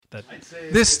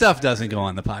This stuff doesn't go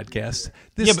on the podcast.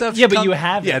 But you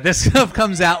have it. Yeah, this stuff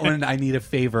comes out when I need a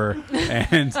favor.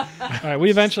 And All right, we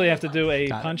eventually have to do a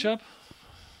punch-up.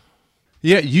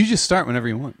 yeah, you just start whenever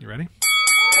you want. You ready?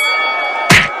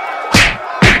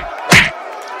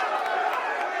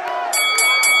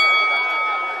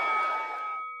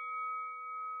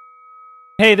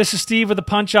 Hey, this is Steve with the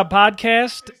Punch Up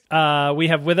Podcast. We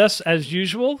have with us, as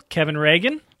usual, Kevin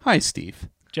Regan. Hi, Steve.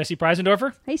 Jessie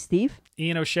Preisendorfer. Hey, Steve.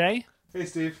 Eoin O'Shea. Hey,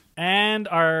 Steve. And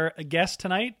our guest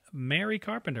tonight, Mary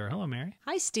Carpenter. Hello, Mary.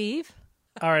 Hi, Steve.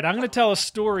 All right, I'm going to tell a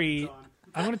story.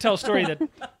 That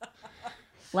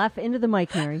Laugh into the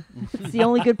mic, Mary. It's the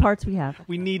only good parts we have.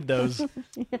 we need those.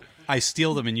 I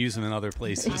steal them and use them in other My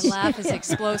places. laugh is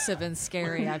explosive and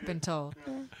scary, I've been told.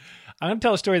 I'm going to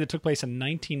tell a story that took place in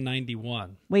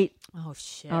 1991. Wait. Oh,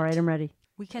 shit. All right, I'm ready.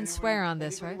 We can swear on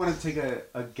this, right? You want to take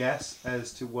a guess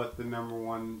as to what the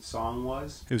 #1 song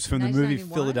was? It was from the movie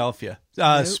 1991? Philadelphia.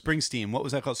 Springsteen. What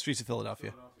was that called? Streets of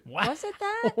Philadelphia. Wow. Was it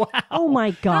that? Oh, my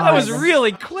God. That was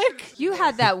really quick. You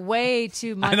had that way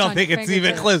too much I don't on think your it's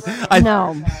even fingertips. close.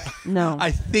 No. I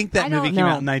think that I movie don't came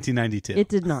know. out in 1992. It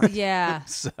did not. Yeah.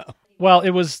 So Well, it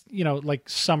was, like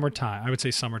summertime. I would say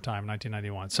summertime,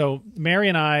 1991. So Mary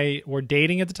and I were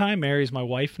dating at the time. Mary's my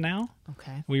wife now.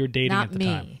 Okay. We were dating Not at the me.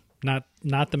 time.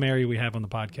 Not the Mary we have on the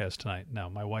podcast tonight. No,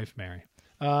 my wife, Mary.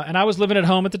 And I was living at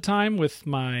home at the time with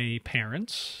my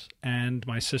parents and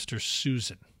my sister,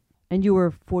 Susan. And you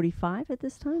were 45 at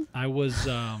this time? I was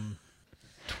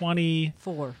 23.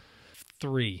 4.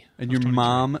 and your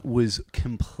mom was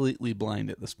completely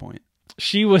blind at this point.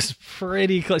 She was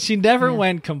pretty close. She never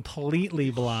went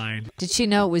completely blind. Did she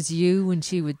know it was you when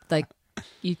she would,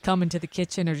 you'd come into the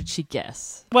kitchen, or did she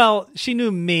guess? Well, she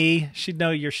knew me. She'd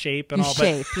know your shape and Your all.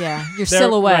 shape, yeah. Your They're-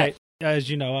 silhouette. Right.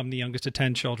 As you know, I'm the youngest of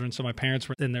 10 children, so my parents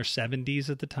were in their 70s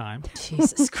at the time.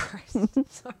 Jesus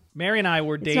Christ. Mary and I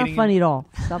were It's dating. not funny at all.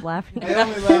 Stop laughing. I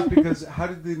only laugh because how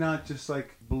did they not just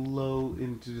blow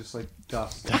into just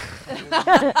dust?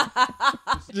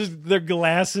 Just their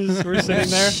glasses were sitting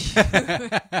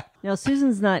there. No,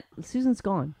 Susan's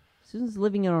gone. Susan's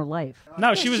living in her life.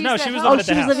 No, she was She's living at at the home. Oh, house.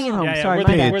 she was living at home. Yeah, Sorry, we're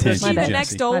my the- bad. we're the- Is she My the bad.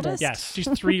 next My bad. oldest? Yes, she's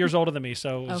 3 years older than me,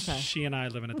 so Okay. she and I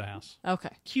living at the house. Okay.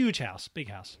 Huge house, big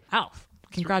house. Ow.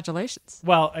 Congratulations.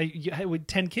 Well, with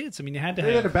 10 kids, I mean, you had to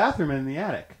They had a have. bathroom in the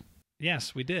attic.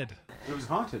 Yes, we did. It was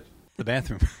haunted. The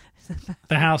bathroom.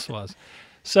 The house was.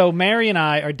 So Mary and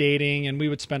I are dating, and we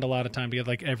would spend a lot of time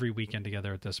together, every weekend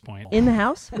together at this point. In the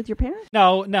house with your parents?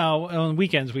 No. On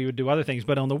weekends we would do other things,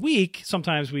 but on the week,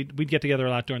 sometimes we'd get together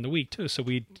a lot during the week too. So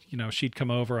she'd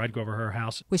come over, I'd go over to her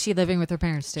house. Was she living with her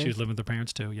parents, too? She was living with her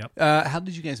parents too. Yep. How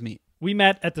did you guys meet? We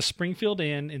met at the Springfield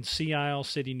Inn in Sea Isle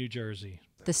City, New Jersey.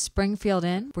 The Springfield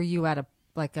Inn? Were you at a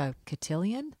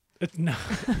cotillion? No,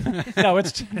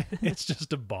 it's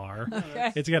just a bar.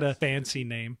 Okay. It's got a fancy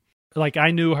name.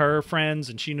 I knew her friends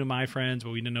and she knew my friends, but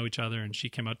we didn't know each other. And she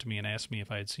came up to me and asked me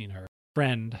if I had seen her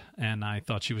friend, and I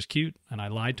thought she was cute, and I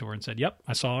lied to her and said, "Yep,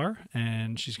 I saw her,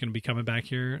 and she's going to be coming back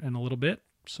here in a little bit.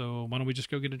 So why don't we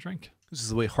just go get a drink?" This is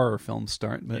the way horror films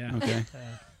start, but Yeah. okay.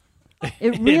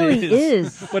 It really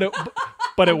is. But it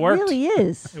It worked. really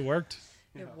is. It worked.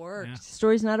 It worked. Yeah.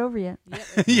 Story's not over yet.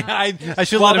 Yeah, I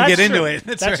should Well, let him that's get into true. it.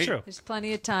 That's right. true. There's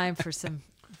plenty of time for some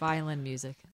violin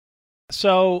music.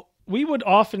 So we would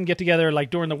often get together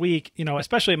during the week,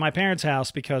 especially at my parents'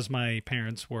 house, because my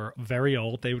parents were very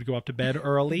old. They would go up to bed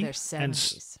early. In their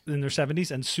 70s. In their 70s.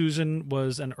 And Susan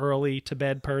was an early to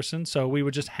bed person. So we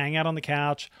would just hang out on the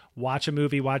couch, watch a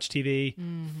movie, watch TV,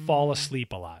 fall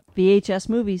asleep a lot. VHS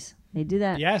movies. They do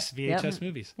that. Yes, VHS Yep.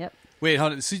 movies. Yep. Wait,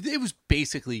 hold on. So it was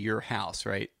basically your house,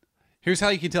 right? Here's how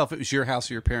you can tell if it was your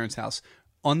house or your parents' house.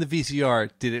 On the VCR,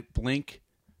 did it blink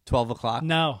 12 o'clock?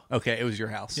 No. Okay, it was your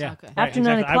house. Yeah. Okay. right, After exactly. 9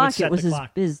 I would o'clock, set it was the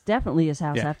clock. is definitely his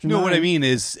house Yeah. after No, 9. what I mean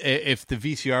is if the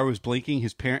VCR was blinking,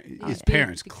 his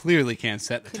parents clearly can't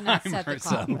set the Could not timer. set the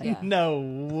clock. Yeah. No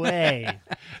way.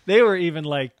 They were even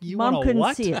like, you Mom want a couldn't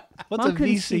what? see it. What's Mom a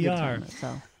couldn't see the VCR? timer,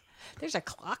 so. There's a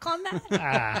clock on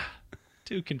that?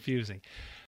 Too confusing.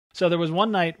 So there was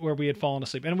one night where we had fallen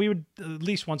asleep, and we would at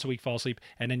least once a week fall asleep,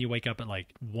 and then you wake up at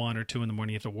 1 or 2 in the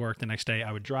morning. You have to work the next day.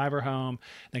 I would drive her home,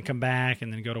 then come back,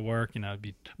 and then go to work.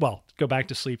 Go back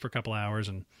to sleep for a couple hours.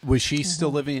 And Was she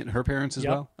still living at her parents as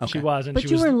yep, well? she was. And But she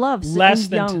you was were in love less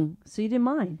and than young, so you didn't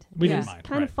mind. we Yeah. didn't mind.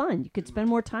 Kind right. of fun. You could spend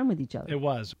more time with each other. It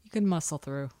was. You can muscle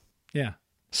through. Yeah.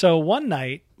 So one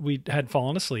night we had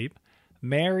fallen asleep.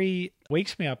 Mary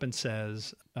wakes me up and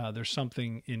says, "There's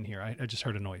something in here. I just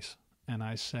heard a noise." And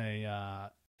I say,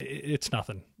 "It's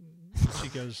nothing. She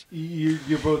goes,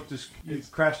 You're both just you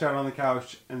crashed out on the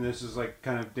couch, and this is like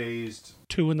kind of dazed.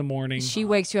 2 a.m. She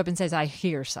wakes you up and says, I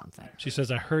hear something. She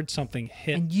says, I heard something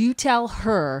hit. And you tell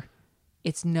her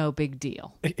it's no big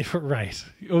deal. Right.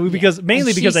 Well, because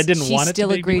mainly because I didn't want it to be. She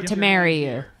still agreed to marry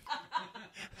you.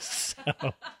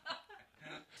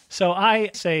 So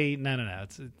I say, no,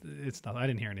 it's not. I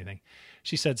didn't hear anything.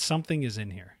 She said, something is in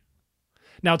here.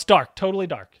 Now it's dark, totally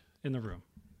dark in the room.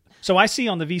 So I see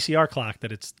on the VCR clock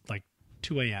that it's like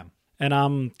 2 a.m. And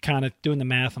I'm kind of doing the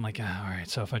math. I'm like, all right,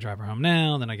 so if I drive her home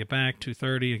now, then I get back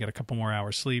 2:30. I get a couple more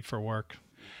hours sleep for work.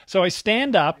 So I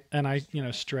stand up and I,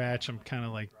 stretch. I'm kind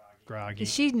of like groggy.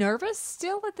 Is she nervous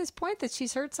still at this point that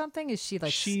she's heard something? Is she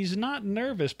like... She's not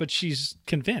nervous, but she's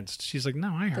convinced. She's like,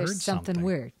 no, I heard There's something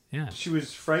weird. Yeah. She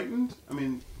was frightened. I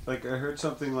mean, like I heard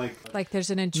something like there's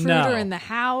an intruder in the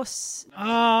house.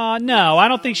 No, I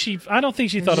don't think she thought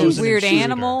it was an weird intruder.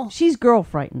 animal. She's girl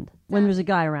frightened when there's a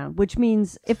guy around, which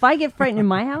means if I get frightened in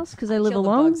my house because I live kill the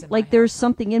alone, bugs in my like there's house.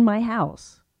 something in my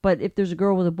house. But if there's a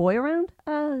girl with a boy around,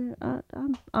 I'm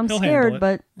He'll handle scared, it.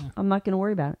 but I'm not going to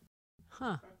worry about it.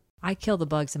 Huh. I kill the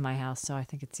bugs in my house, so I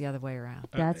think it's the other way around.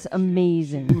 That's you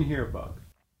amazing. didn't hear a bug.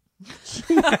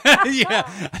 Yeah,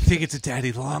 I think it's a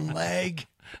daddy long leg.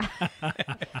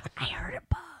 I heard a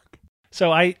bug.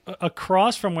 So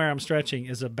across from where I'm stretching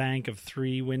is a bank of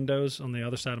 3 windows on the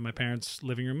other side of my parents'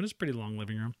 living room. And it's a pretty long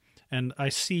living room. And I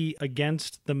see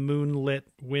against the moonlit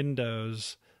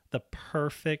windows the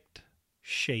perfect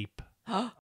shape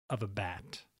of a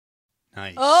bat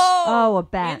Nice. Oh, a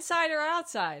bat. Inside or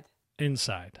outside?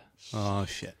 inside. Oh,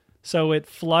 shit. So it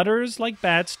flutters like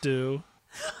bats do.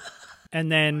 And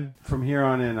then From here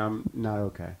on in, I'm not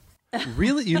okay.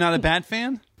 Really? You're not a bat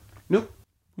fan? Nope.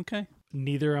 Okay.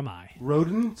 neither am I.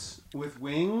 Rodents with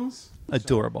wings.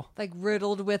 Adorable. Like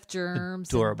riddled with germs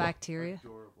and Adorable. bacteria.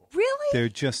 Really? They're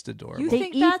just adorable. You They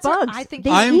think eat that's bugs. I think They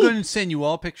I'm eat- going to send you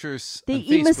all pictures They on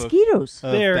eat Facebook mosquitoes.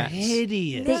 of They're bats.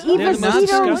 hideous. They They're eat not mosquitoes.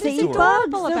 disgusting. They eat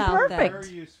Adorable. bugs. About They're that. perfect.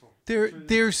 Very useful.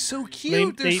 They're so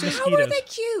cute. They They're eat so mosquitoes. How are they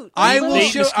cute? I They will eat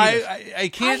show. mosquitoes. I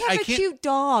can't. I have a can't. cute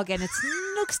dog, and it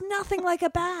looks nothing like a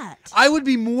bat. I would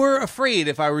be more afraid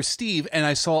if I were Steve and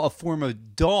I saw a form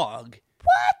of dog.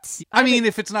 What? I mean,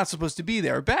 if it's not supposed to be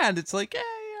there, or bad, it's like,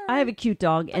 I have a cute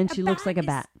dog, and she looks like a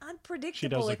bat. Is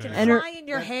unpredictable. look It can like a bat. fly in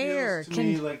your That hair. feels to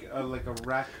me like a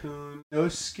raccoon. No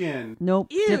skin. Nope.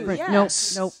 Ew, Different.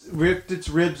 yes. Nope. Ripped its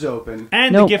ribs open.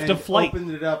 And Nope. the gift and of flight.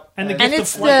 Opened it up. And the And gift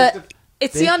it's of flight.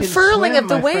 it's They the can unfurling swim, of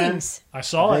the my friend. wings. I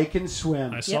saw They it. can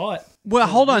swim. I saw it. well,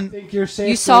 hold on. Think you're safe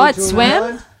You saw going it to an swim?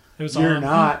 island? It was You're on.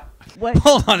 not. What?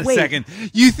 Hold on a Wait. second.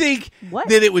 You think What?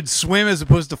 that it would swim as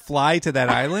opposed to fly to that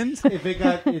island? If it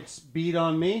got its beat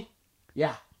on me,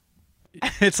 yeah.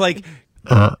 It's like,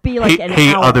 Be like an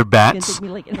hey, hour. other It's gonna bats, take me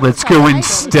like an let's hour. go in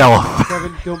stealth.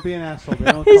 Kevin, don't be an asshole.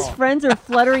 They don't His talk. friends are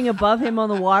fluttering above him on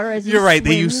the water as he you're right.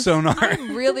 They use swims. sonar.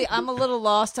 I'm a little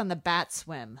lost on the bat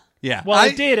swim. Yeah. Well,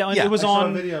 it did. Yeah. It was I saw a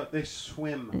on. video. They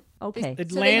swim. Okay.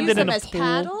 It So landed they use in them a as pool.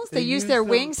 paddles? They use use their them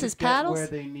wings to as get paddles? Where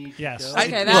they need to Yes. go. I-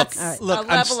 Okay, look, that's look, a I'm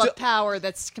level still- of power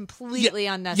that's completely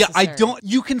Yeah, unnecessary. I don't.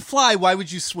 You can fly. Why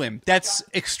would you swim? That's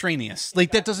extraneous.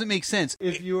 Like that doesn't make sense.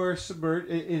 If you are submerged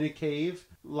in a cave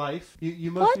life, you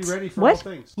must be What? ready for What? all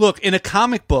things. Look, in a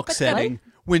comic book But setting,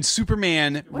 when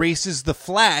Superman races the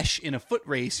Flash in a foot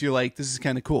race, you're like, this is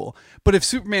kind of cool. But if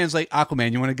Superman's like,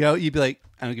 Aquaman, you want to go? You'd be like,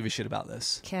 I don't give a shit about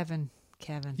this. Kevin,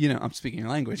 You know, I'm speaking your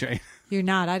language, right? you're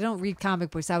not. I don't read comic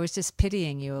books. I was just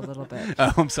pitying you a little bit.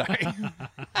 Oh, I'm sorry.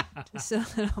 Just a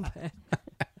little bit.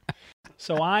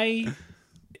 So I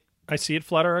see it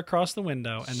flutter across the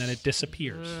window, and then it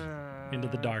disappears into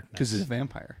the darkness. Because it's a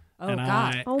vampire. Oh, and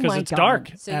God. Oh, because my it's God.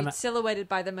 dark. So and it's silhouetted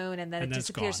by the moon, and then and it then it's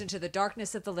disappears gone. into the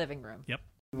darkness of the living room. Yep.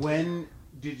 When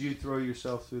did you throw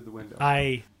yourself through the window?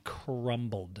 I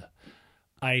crumbled.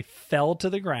 I fell to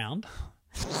the ground.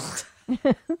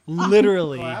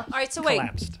 Literally. All right, so wait.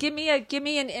 Collapsed. Give me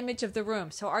an image of the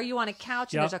room. So are you on a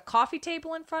couch and Yep. there's a coffee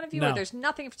table in front of you, No. or there's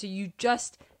nothing? So you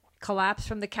just collapse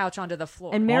from the couch onto the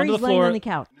floor. And Mary's Onto the laying floor. on the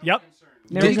couch. Yep.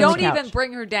 Mary's you on don't the couch. even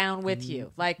bring her down with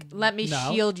you. Like, let me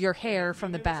No. shield your hair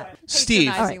from the bat.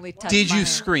 Steve, Patronizingly touch did my you hand.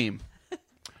 scream?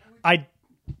 I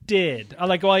did. I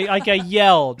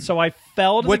yelled. So I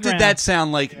fell to What the did ground. that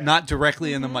sound like? Not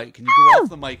directly in the mic. Can you go off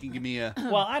the mic and give me a?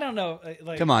 Well, I don't know.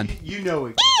 Like, Come on. You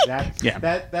know that. Yeah.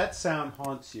 That sound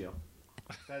haunts you.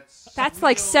 That's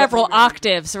like several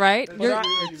octaves, right? But You're-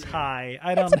 it's high.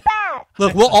 I don't know.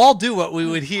 Look, we'll all do what we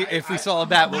would hear if we saw a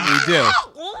bat. What we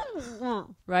do.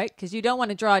 right? Because you don't want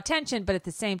to draw attention, but at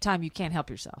the same time, you can't help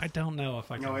yourself. I don't know if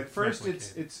I can. No, at first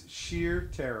replicate it's sheer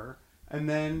terror, and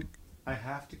then I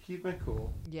have to keep my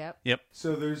cool. Yep.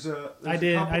 So there's a. I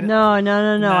did. No.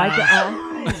 No.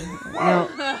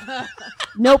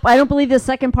 Nope. I don't believe the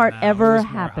second part No, ever it was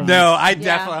more happened. No,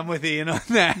 I'm with Ian on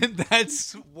that.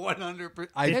 That's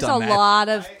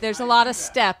 100%. There's a lot of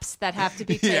steps that have to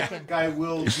be taken. I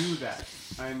will do that.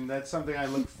 That's something I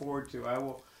look forward to. I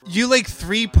will. You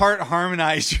 3-part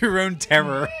harmonize your own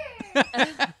terror.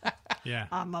 Yeah.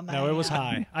 I'm a man. No, it was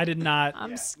high. I did not.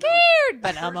 I'm scared,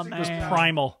 but I'm a It was man.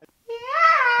 primal.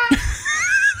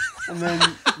 And then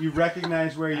you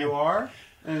recognize where you are,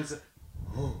 and it's,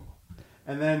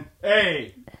 and then,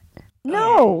 hey,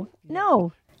 No.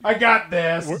 I got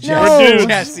this. No.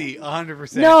 Jesse,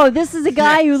 100%. No, this is a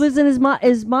guy who lives in his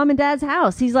mom and dad's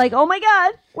house. He's like, oh my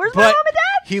God, where's my But mom and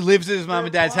dad? he lives at his mom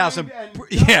and dad's house. And,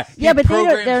 Yeah, he but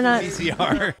programs they're for not-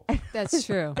 VCR. That's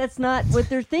true. That's not what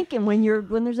they're thinking when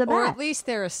there's a Or bat. at least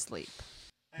they're asleep.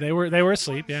 They were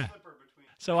asleep. Yeah.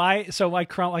 So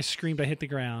I screamed. I hit the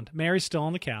ground. Mary's still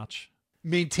on the couch.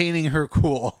 Maintaining her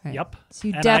cool. Yep. So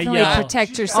you And definitely I yelled,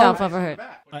 protect yourself over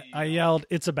her. I yelled,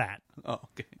 "It's a bat!" Oh,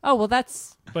 okay. Oh, well,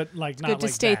 that's But not good to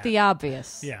like state that. the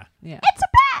obvious. Yeah. Yeah.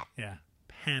 Yeah.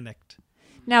 Panicked.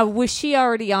 Now, was she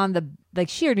already on the,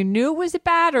 she already knew it was a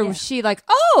bat, or was she like,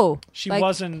 oh? She like,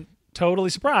 wasn't totally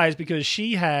surprised because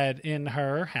she had in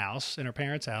her house, in her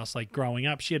parents' house, growing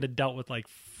up, she had dealt with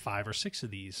 5 or 6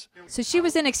 of these. So she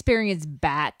was an experienced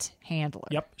bat handler.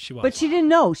 Yep, she was. But she didn't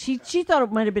know. She thought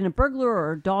it might have been a burglar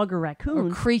or a dog or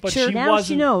raccoon. Or creature. But she Now she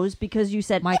wasn't- knows because you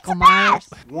said Michael Myers.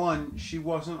 One, she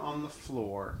wasn't on the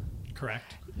floor.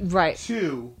 Correct. Right.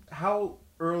 2, how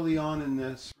early on in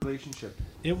this relationship?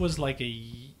 It was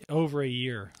over a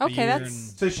year. Okay, a year that's-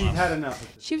 and So she'd months. had enough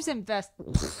of it. She was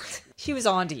she was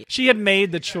on to you. She had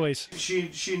made the choice.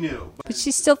 She knew. But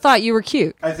she still thought you were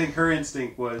cute. I think her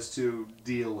instinct was to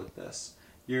deal with this.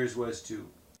 Yours was to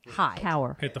Hi.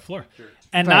 cower. Hit the floor.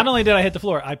 And Right. not only did I hit the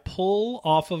floor, I pull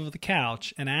off of the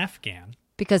couch an Afghan,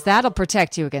 Because that'll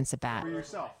protect you against a bat. for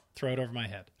yourself. throw it over my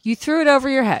head. You threw it over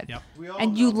your head. Yep. We all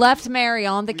And know. you left Mary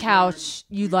on the couch.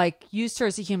 You used her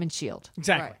as a human shield.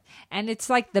 Exactly. Right. And it's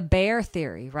like the bear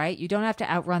theory, right? You don't have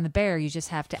to outrun the bear. You just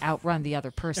have to outrun the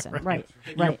other person. Right.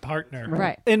 Your partner.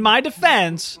 Right. In my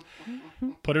defense,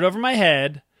 put it over my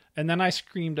head, and then I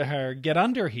screamed to her, "Get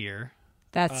under here."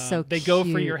 That's so They cute. go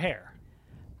for your hair.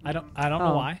 I don't know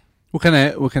Oh. why. What kind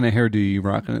of hair do you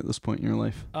rocking at this point in your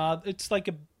life? It's like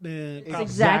a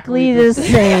Exactly the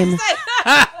same.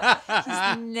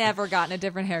 He's never gotten a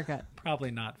different haircut. probably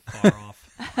not far off.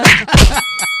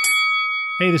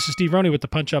 Hey, this is Steve Roney with the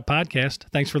Punch Up Podcast.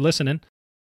 Thanks for listening.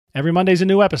 Every Monday's a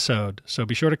new episode, so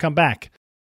be sure to come back.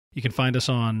 You can find us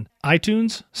on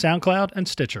iTunes, SoundCloud, and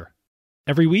Stitcher.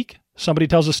 Every week, somebody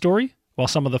tells a story, while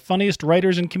some of the funniest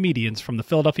writers and comedians from the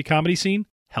Philadelphia comedy scene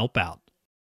help out.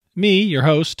 Me, your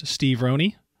host, Steve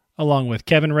Roney, along with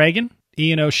Kevin Regan,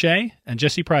 Eoin O'Shea, and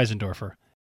Jessie Preisendorfer.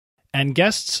 And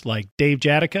guests like Dave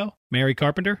Jadico, Mary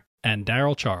Carpenter, and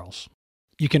Daryl Charles.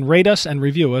 You can rate us and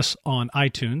review us on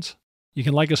iTunes. You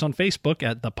can like us on Facebook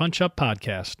at The Punch Up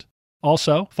Podcast.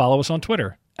 Also, follow us on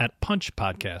Twitter at Punch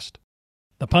Podcast.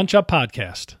 The Punch Up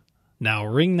Podcast. Now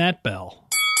ring that bell.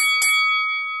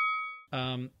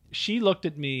 She looked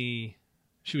at me.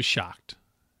 She was shocked.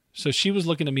 So she was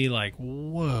looking at me like,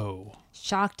 whoa,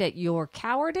 Shocked at your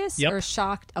cowardice? Yep. Or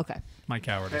shocked? Okay. my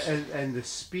cowardice. And the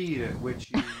speed at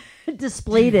which you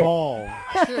Displayed it. Evolved.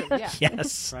 True, yeah.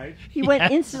 Yes. right. He went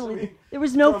Yes. instantly. There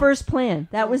was no first plan.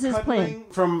 That was his plan. Cuddling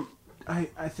From I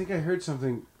think I heard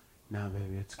something. Nah,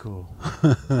 baby, it's cool.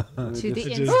 To the Just-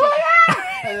 instinct.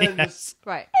 And then, Yes.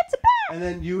 Right. and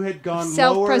then you had gone lower than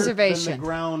Self-preservation. the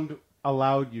ground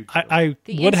allowed you to. I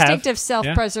The would have. instinct of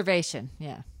self-preservation.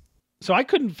 Yeah. So I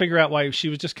couldn't figure out why she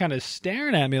was just kind of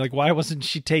staring at me. Like, why wasn't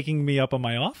she taking me up on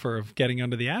my offer of getting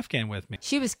under the Afghan with me?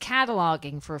 She was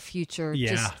cataloging for future,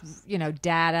 Yeah. just,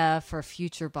 data for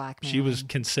future blackmail. She was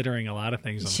considering a lot of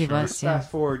things. I'm She sure. was, yeah. Fast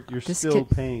forward, you're This still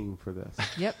could- paying for this.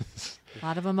 Yep. A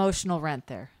lot of emotional rent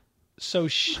there. So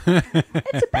It's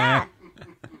a bat.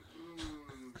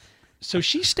 so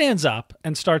she stands up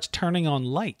and starts turning on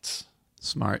lights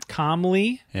Smart.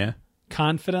 calmly, Yeah.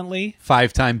 confidently.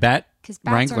 5-time bet. Because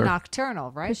bats Wrangler. are nocturnal,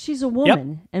 right? Because she's a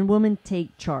woman, and women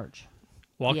take charge.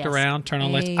 Walked Yes. around, turned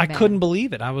on lights. I Amen. couldn't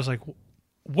believe it. I was like,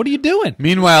 "What are you doing?"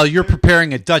 Meanwhile, you're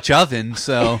preparing a Dutch oven,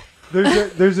 so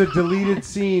There's a deleted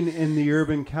scene in The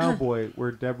Urban Cowboy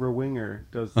where Deborah Winger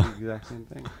does the exact same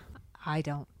thing. I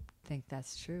don't think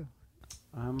that's true.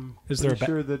 I'm Is there a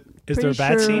pretty sure that Is there a Pretty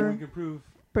bad sure- scene? we can prove.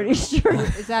 Pretty sure.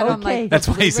 Is that on Okay. like That's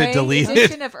the why he said Blu-ray deleted.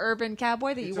 edition of Urban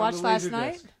Cowboy that you It's on watched the last Laserdisc.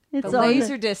 night? It's The on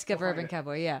laser disc of Urban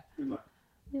Cowboy, yeah.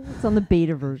 It's on the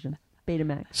beta version.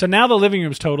 Betamax. So now the living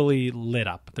room's totally lit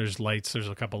up. There's lights. There's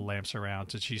a couple lamps around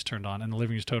that she's turned on, and the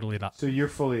living room's totally lit up So you're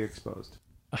fully exposed.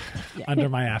 under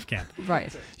my Afghan.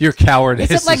 Right. Your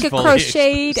cowardice Is it like a fully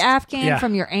crocheted exposed. Afghan Yeah.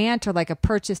 from your aunt or like a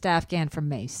purchased Afghan from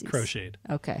Macy's? Crocheted.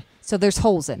 Okay. So there's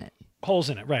holes in it Holes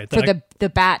in it, right. for that I- the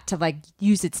bat to like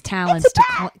use its talons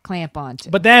to clamp onto.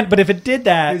 but if it did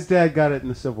that, His dad got it in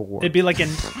the Civil War. it'd be like an...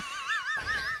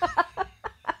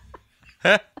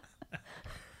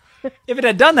 If it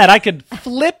had done that, I could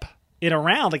flip it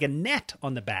around like a net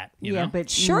on the bat. You know? but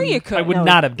Sure you could. I would No,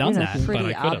 not have done you're not that, doing but I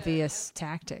Pretty could have. obvious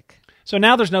tactic. So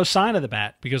now there's no sign of the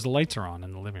bat because the lights are on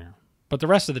in the living room. But the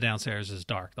rest of the downstairs is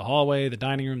dark. The hallway, the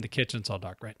dining room, the kitchen, it's all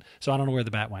dark, right? So I don't know where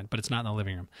the bat went, but it's not in the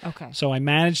living room. Okay. So I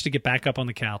managed to get back up on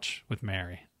the couch with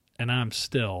Mary, and I'm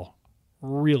still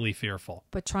really fearful.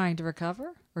 But trying to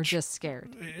recover or just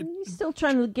scared? You're still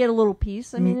trying to get a little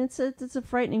peace. I mean, it's a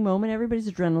frightening moment.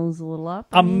 Everybody's adrenaline's a little up.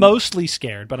 I'm mostly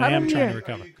scared, but I How am do trying you- to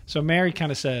recover. So Mary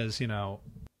kind of says,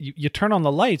 you turn on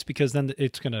the lights because then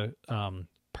it's going to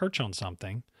perch on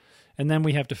something, and then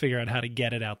we have to figure out how to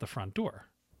get it out the front door.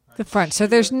 The front. So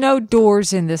there's no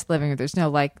doors in this living room. There's no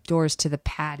like doors to the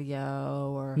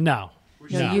patio or. No.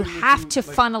 No, you have to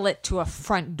funnel it to a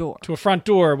front door. To a front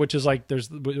door, which is like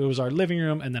it was our living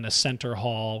room, and then a center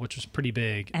hall, which was pretty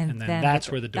big, and then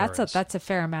that's where the door is. That's a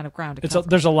fair amount of ground to cover.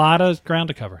 There's a lot of ground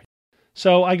to cover.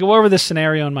 So I go over this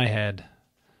scenario in my head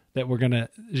that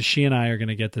she and I are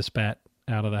gonna get this bat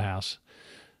out of the house,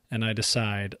 and I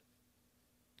decide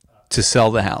To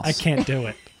sell the house. I can't do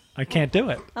it. I can't do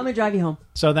it. I'm gonna drive you home.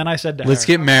 So then I said to Let's her,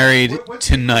 get married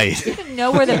tonight. You don't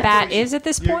know where the bat is at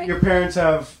this point? Your parents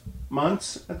have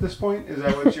months at this point? Is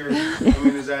that what you're... I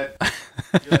mean, is that...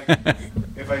 You're like,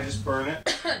 if I just burn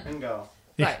it and go.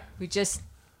 Right. We just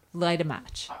light a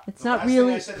match. It's The not last thing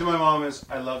really. I said to my mom is,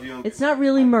 I love you. It's not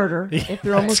really murder if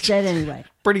you're almost dead anyway.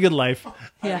 pretty good life.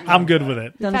 Yeah. I'm good with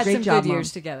it. Done a Had great some job, good Mom.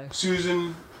 years together.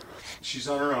 Susan, she's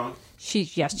on her own.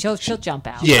 She'll jump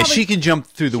out. Yeah, she can jump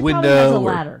through the She probably has window. a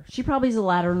or- ladder. She probably has a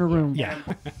ladder in her room. Yeah.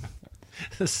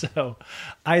 So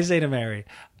I say to Mary,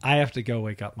 I have to go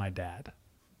wake up my dad.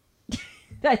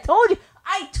 I told you.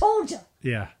 I told you.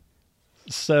 Yeah.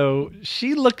 So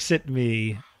she looks at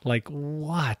me like,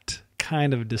 what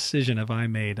kind of decision have I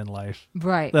made in life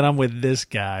Right. that I'm with this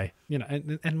guy?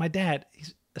 And my dad,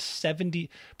 he's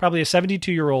probably a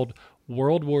 72-year-old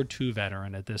World War II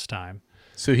veteran at this time.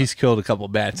 So he's killed a couple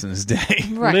bats in his day.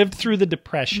 Right. Lived through the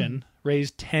Depression,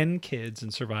 raised 10 kids,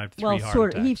 and survived 3 Well, heart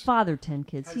sort of. He attacks. fathered 10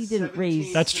 kids. He didn't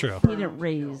raise. That's true. He didn't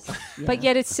raise. Yeah. But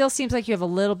yet it still seems like you have a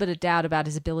little bit of doubt about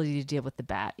his ability to deal with the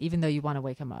bat, even though you want to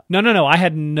wake him up. No. I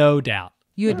had no doubt.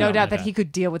 You had no No, doubt no that he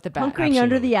could deal with the bat. Hunkering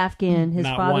under absolutely. the Afghan, his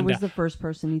Not father one was doubt. the first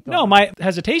person he thought. No, of. my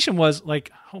hesitation was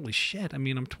like, holy shit. I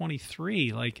mean, I'm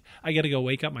 23. Like, I got to go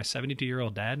wake up my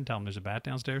 72-year-old dad and tell him there's a bat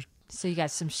downstairs. So you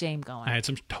got some shame going. I had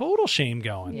some total shame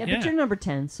going. Yeah, but you're number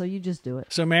 10, so you just do it.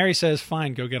 So Mary says,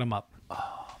 fine, go get him up.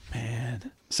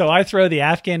 Man. So I throw the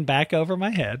Afghan back over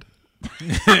my head.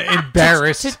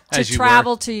 Embarrassed to as you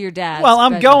travel to your dad's Well,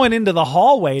 I'm bedroom. going into the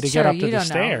hallway to Sure, get up to you the don't know.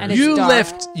 stairs. And were.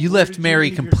 it's You dark. left Mary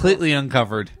completely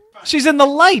uncovered. She's in the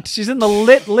light. She's in the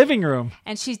lit living room.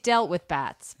 And she's dealt with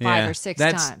bats 5 or 6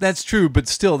 times. That's true, but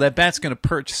still, that bat's going to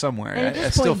perch somewhere. And at I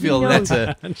this still point, he feel knows- that's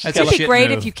a It'd be shit great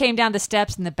move. if you came down the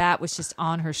steps and the bat was just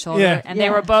on her shoulder, Yeah. and they Yeah.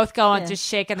 were both going, Yeah. just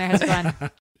shaking their heads, going,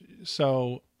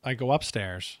 So I go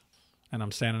upstairs, and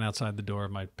I'm standing outside the door of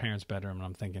my parents' bedroom, and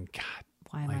I'm thinking, God,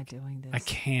 "Why am I doing this?" I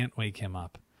can't wake him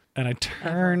up. And I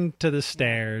turn to the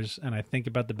stairs, and I think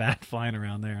about the bat flying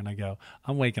around there, and I go,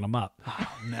 I'm waking him up.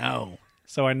 No.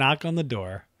 So I knock on the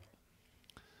door.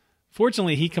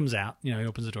 Fortunately, he comes out. He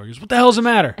opens the door. He goes, what the hell's the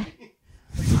matter?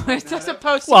 It's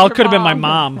supposed to Well, be it could have been my your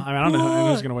mom. I mean, I don't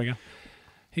know who's going to wake up.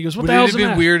 He goes, what Would the it hell's have the been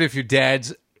matter? weird if your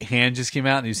dad's hand just came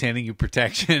out and he was handing you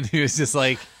protection? He was just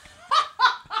like...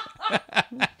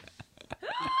 and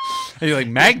you're like,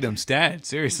 Magnum's dad,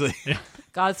 seriously.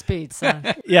 Godspeed, son.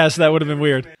 Yes, that would have been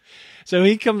weird. So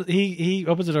he comes. He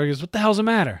opens the door. He goes, what the hell's the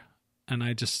matter? And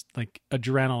I just, like,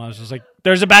 adrenaline. I was just like,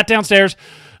 there's a bat downstairs.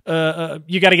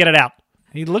 You got to get it out.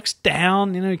 He looks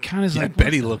down. He kind of I like,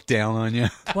 bet he looked down on you.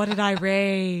 What did I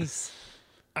raise?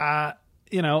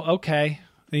 Okay.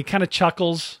 And he kind of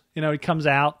chuckles. He comes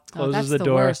out, closes that's the the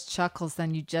door. worst. Chuckles,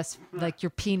 then you just like your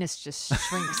penis just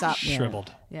shrinks up.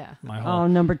 Shriveled. Yeah. My whole. Oh,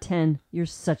 number 10. You're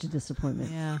such a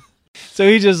disappointment. Yeah. So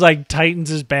he just like tightens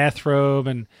his bathrobe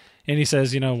and he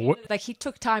says, Like he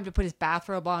took time to put his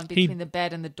bathrobe on between the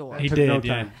bed and the door. He Took did, no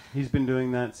yeah. time. He's been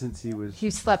doing that since he was He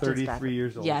slept in his 33 bathrobe.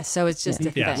 years old. Yeah, so it's just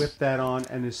a Yes. thing. Whip that on,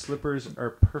 and his slippers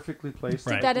are perfectly placed.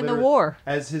 Right. Did that in the Literally, war.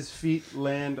 As his feet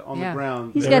land on Yeah. the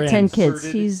ground, He's They're got 10 in. kids.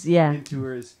 inserted He's, yeah. into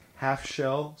his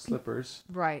half-shell slippers.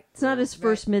 Right. It's not his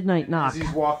first midnight knock. As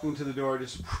he's walking to the door,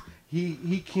 just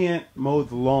he can't mow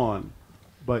the lawn,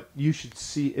 but you should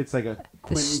see. It's like a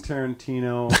Quentin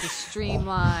Tarantino. The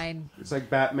streamline. It's like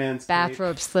Batman's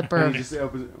Bathrobe cape. slipper. And he just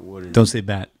opens, what is Don't it? say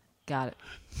bat. Got it.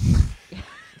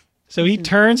 So he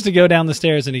turns to go down the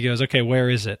stairs and he goes, okay, where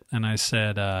is it? And I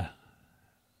said,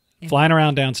 flying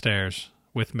around downstairs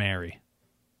with Mary.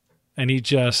 And he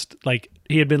just, like,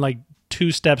 he had been like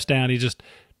 2 steps down. He just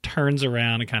turns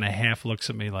around and kind of half looks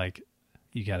at me like,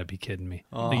 you got to be kidding me.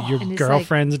 Like, your And it's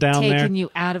girlfriend's like down there? taking you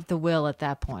out of the will at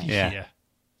that point. Yeah.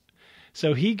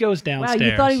 So he goes Wow,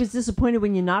 downstairs. you thought he was disappointed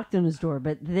when you knocked on his door,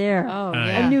 but there, Oh, yeah.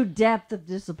 yeah. a new depth of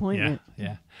Yeah, disappointment.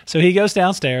 yeah. So he goes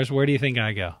downstairs. Where do you think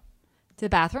I go? To the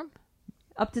bathroom?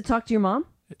 Up to talk to your mom?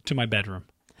 To my bedroom.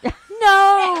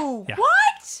 No. Yeah.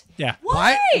 What? Yeah.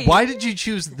 Why did you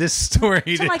choose this story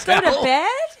To to like go tell? to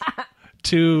bed?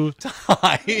 To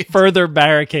Hide? further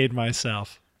barricade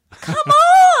myself. Come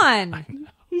on.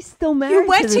 He's still married. You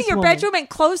went to this your woman. bedroom and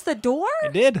closed the door? I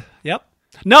did. Yep.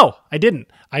 No, I didn't.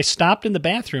 I stopped in the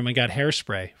bathroom and got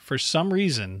hairspray. For some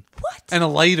reason, What? And a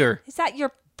lighter. Is that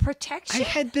your protection? I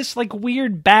had this like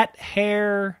weird bat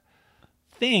hair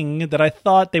thing that I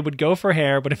thought they would go for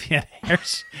hair, but if you had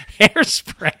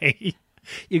hairspray,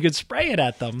 you could spray it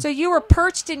at them. So you were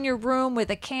perched in your room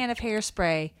with a can of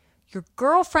hairspray. Your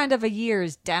girlfriend of a year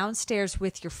is downstairs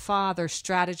with your father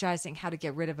strategizing how to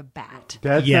get rid of a bat.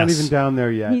 Dad's Yes. not even down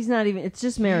there yet. He's not even. It's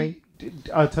just Mary.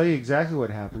 I'll tell you exactly what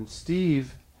happened.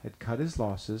 Steve had cut his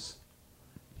losses.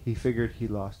 He figured he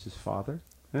lost his father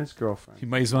and his girlfriend. You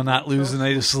might as well not lose a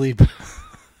night of sleep.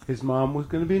 His mom was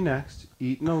going to be next,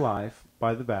 eaten alive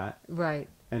by the bat, Right.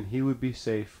 and he would be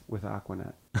safe with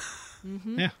Aquanet.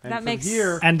 Yeah. And That from makes-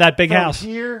 here, And that big from house.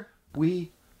 Here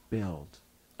we build,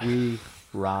 we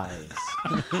rise.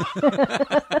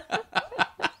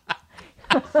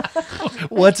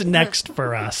 What's next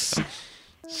for us?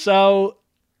 So,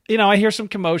 I hear some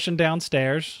commotion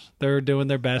downstairs. They're doing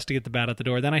their best to get the bat out the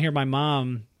door. Then I hear my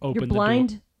mom open Your the door.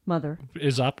 blind mother.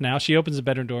 Is up now. She opens the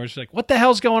bedroom door. She's like, what the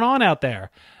hell's going on out there?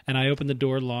 And I open the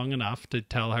door long enough to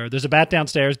tell her, there's a bat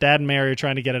downstairs. Dad and Mary are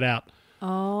trying to get it out.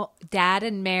 Oh, Dad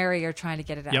and Mary are trying to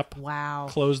get it out. Yep. Wow.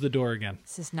 Close the door again.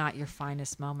 This is not your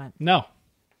finest moment. No,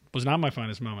 was not my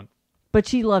finest moment. But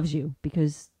she loves you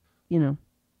because,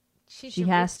 She's She your-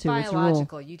 has it's to. It's a rule.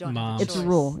 biological. You don't Moms. have it's a a choice.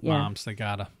 rule. Yeah. Moms, they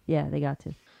gotta. Yeah, they got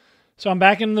to. So I'm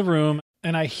back in the room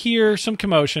and I hear some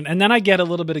commotion and then I get a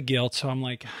little bit of guilt. So I'm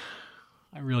like,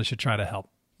 I really should try to help.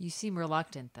 You seem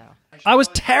reluctant, though. I was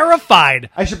terrified.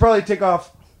 I should probably take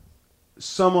off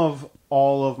some of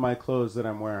all of my clothes that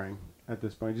I'm wearing at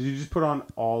this point. Did you just put on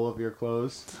all of your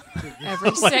clothes?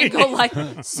 Every single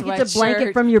sweatshirt. Get a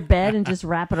blanket from your bed and just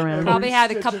wrap it around. Probably you.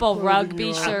 had a couple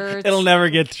rugby shirts. It'll never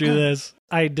get through this.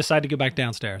 I decide to go back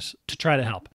downstairs to try to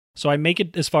help. So I make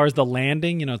it as far as the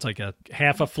landing. It's like a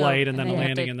half a flight and then a and then a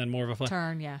landing big and then more of a flight.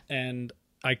 Turn, yeah. And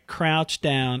I crouch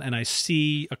down and I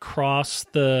see across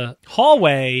the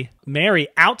hallway Mary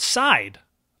outside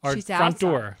our She's front outside.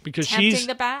 door because Tempting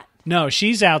the bat?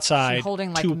 she's outside. She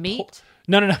holding, like, to meat?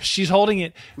 No. She's holding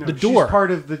it No, the door. She's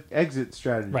part of the exit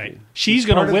strategy. Right. She's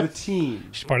part gonna of whip the team.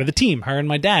 She's part of the team. Her and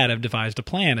my dad have devised a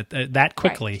plan that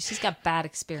quickly. Right. She's got bad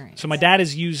experience. So my dad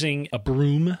is using a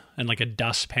broom and like a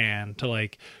dustpan to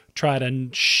like try to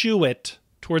shoo it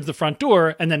towards the front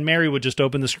door, and then Mary would just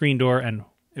open the screen door and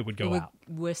it would go It would out.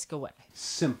 whisk away.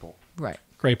 Simple. Right.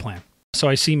 Great plan. So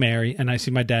I see Mary and I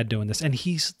see my dad doing this, and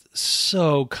he's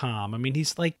so calm. I mean,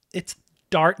 he's like, it's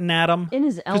darting at him In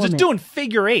his because it's element. doing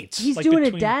figure eights. He's like, doing a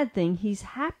between- dad thing. He's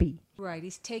happy. Right.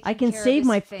 He's taking I can care of save his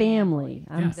my family.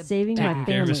 I'm Yeah. saving Taking my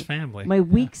care of family. his family. My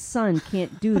weak son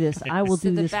can't do this. I will So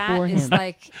do the this bat for is him.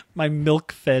 like My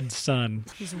milk-fed son.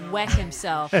 he's wet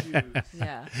himself. Yeah.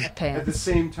 At the Pants.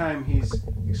 same time, he's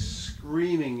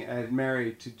screaming at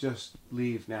Mary to just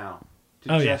leave now.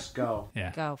 To Oh, yeah. just go.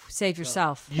 Yeah. Go. Save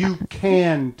yourself. You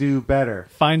can do better.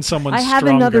 Find someone I have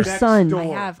stronger. another Next son.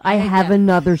 door. I have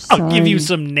another son. I'll give you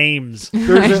some names.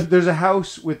 There's a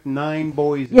house with 9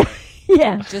 boys in Yeah. it.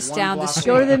 Yeah. Just One down the block street.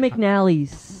 Go to the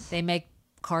McNally's. They make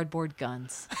cardboard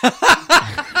guns.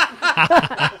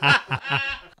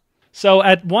 So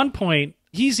at one point,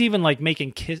 he's even like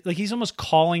making kiss, like he's almost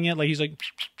calling it, like he's like,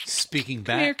 Speaking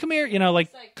come here, back. come here, like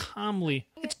calmly.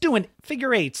 It's doing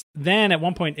figure eights. Then at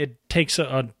one point, it takes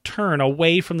a turn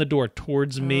away from the door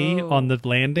towards me Oh. on the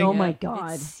landing. Oh my It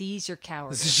God. sees your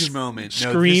cowardice. This is your moment. No,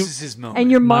 Scream. this is his moment.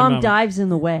 And your My mom mom. dives in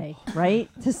the way, right?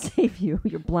 To save you.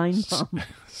 Your blind mom.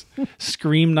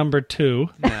 Scream number 2.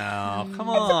 No, come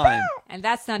on. And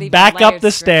that's not even Back up layered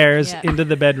the scream. stairs Yeah. into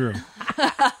the bedroom.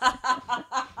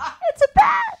 It's a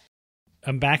bat.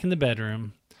 I'm back in the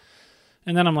bedroom.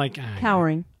 And then I'm like,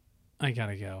 Cowering. I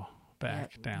gotta go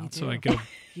back You down. do. So I go.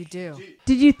 You do.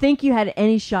 Did you think you had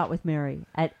any shot with Mary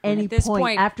at any At this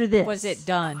point after this? was it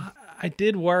done? I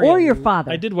did worry. Or your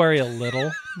father. I did worry a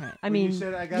little. I You mean,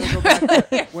 said I gotta go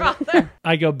back.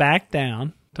 I go back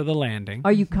down to the landing.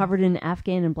 are you covered in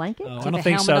Afghan and blanket? Oh, I With don't the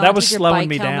think so. helmet That on? was With your slowing bike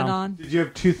me helmet down. on? Did you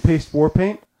have toothpaste war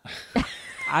paint?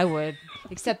 I would.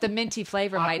 Except the minty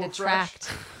flavor might Aqua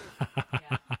attract.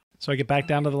 So I get back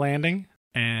down to the landing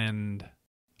and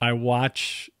I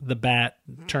watch the bat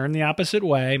turn the opposite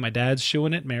way. My dad's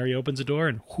shooing it. Mary opens the door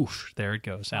and whoosh, there it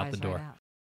goes out Flies the door. right out.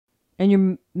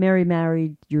 And Mary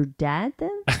married your dad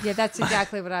then? Yeah, that's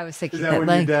exactly what I was thinking. Is that when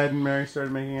like, your dad and Mary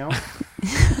started making out?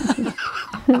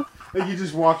 Like you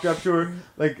just walked up to her,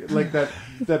 like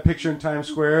that picture in Times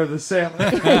Square of the sailor.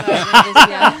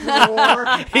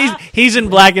 yeah. He's in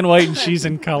black and white and she's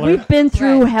in color. We've been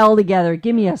through Right. hell together.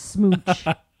 Give me a smooch.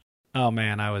 Oh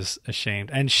man, I was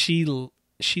ashamed. And she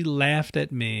laughed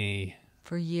at me,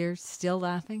 For years, still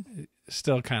laughing.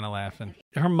 still kind of laughing.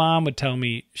 Her mom would tell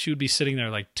me she would be sitting there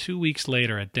like 2 weeks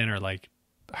later at dinner, like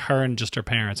her and just her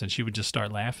parents, and she would just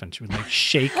start laughing. She would like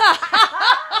shake.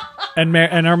 And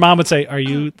her mom would say, "Are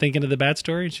you thinking of the bat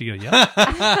story?" And she'd go,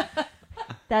 "Yeah."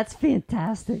 That's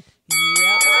fantastic.